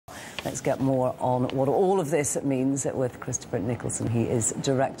Let's get more on what all of this means with Christopher Nicholson. He is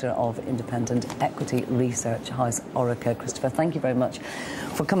Director of Independent Equity Research House Oraca. Christopher, thank you very much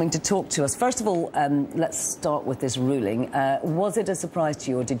for coming to talk to us. First of all, let's start with this ruling. Was it a surprise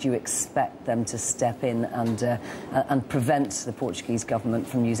to you, or did you expect them to step in and prevent the Portuguese government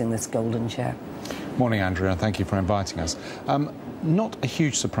from using this golden share? Morning, Andrea. Thank you for inviting us. Not a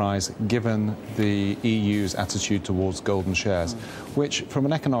huge surprise given the EU's attitude towards golden shares, which from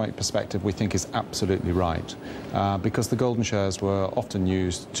an economic perspective we think is absolutely right, because the golden shares were often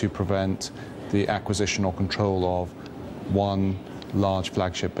used to prevent the acquisition or control of one large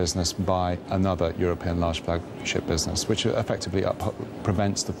flagship business by another European large flagship business, which effectively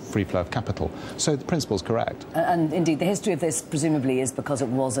prevents the free flow of capital. So the principle is correct. And indeed, the history of this presumably is because it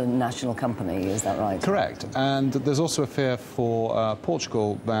was a national company, is that right? Correct. And there's also a fear for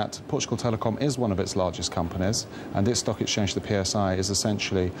Portugal that Portugal Telecom is one of its largest companies, and its stock exchange, the PSI, is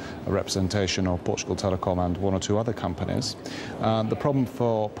essentially a representation of Portugal Telecom and one or two other companies. The problem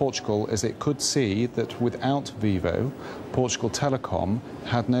for Portugal is it could see that without Vivo, Portugal Telecom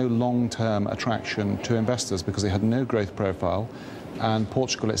had no long-term attraction to investors because it had no growth profile, and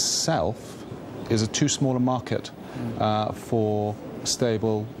Portugal itself is a too small a market for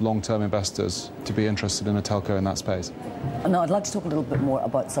stable, long-term investors to be interested in a telco in that space. Now, I'd like to talk a little bit more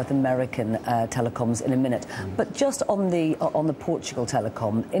about South American telecoms in a minute, but just on the Portugal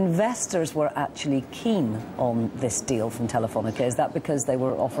Telecom, investors were actually keen on this deal from Telefonica. Is that because they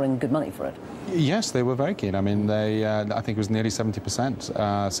were offering good money for it? Yes, they were very keen. I mean, they, I think it was nearly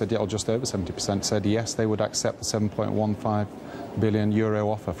 70% said, yeah, or just over 70% said yes, they would accept the 7.15 billion euro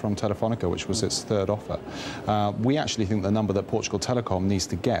offer from Telefonica, which was its third offer. We actually think the number that Portugal Telecom needs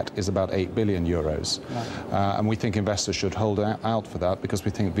to get is about 8 billion euros. Right. And we think investors should hold out for that because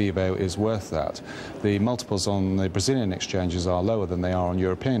we think Vivo is worth that. The multiples on the Brazilian exchanges are lower than they are on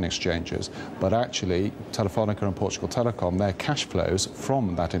European exchanges, but actually Telefonica and Portugal Telecom, their cash flows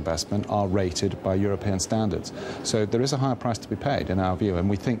from that investment are rated by European standards. So there is a higher price to be paid in our view, and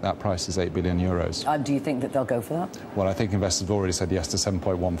we think that price is 8 billion euros. Do you think that they'll go for that? Well, I think investors have already said yes to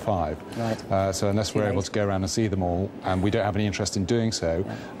 7.15. Right. So unless we're able to go around and see them all, and we don't have any interest in doing so,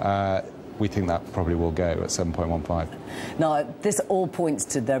 we think that probably will go at 7.15. Now, this all points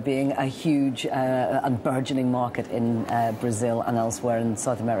to there being a huge and burgeoning market in Brazil and elsewhere in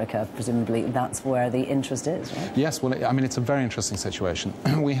South America. Presumably that's where the interest is, right? Yes, well, I mean, it's a very interesting situation.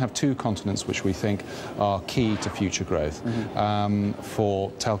 We have two continents which we think are key to future growth, for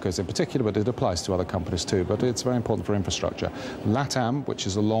telcos in particular, but it applies to other companies too, but it's very important for infrastructure. LATAM, which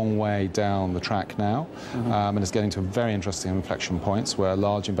is a long way down the track now, and is getting to very interesting inflection points where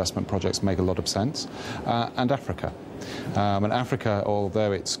large investment projects make a lot of sense, and Africa. And Africa,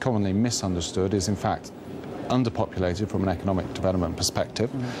 although it's commonly misunderstood, is in fact underpopulated from an economic development perspective,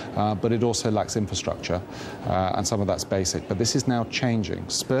 but it also lacks infrastructure, and some of that's basic. But this is now changing,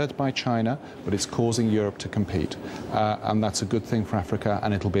 spurred by China, but it's causing Europe to compete. And that's a good thing for Africa,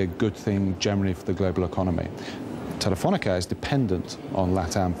 and it'll be a good thing generally for the global economy. Telefonica is dependent on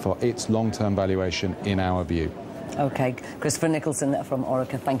LATAM for its long-term valuation, in our view. OK. Christopher Nicholson from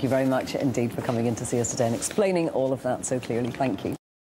Oraca, thank you very much indeed for coming in to see us today and explaining all of that so clearly. Thank you.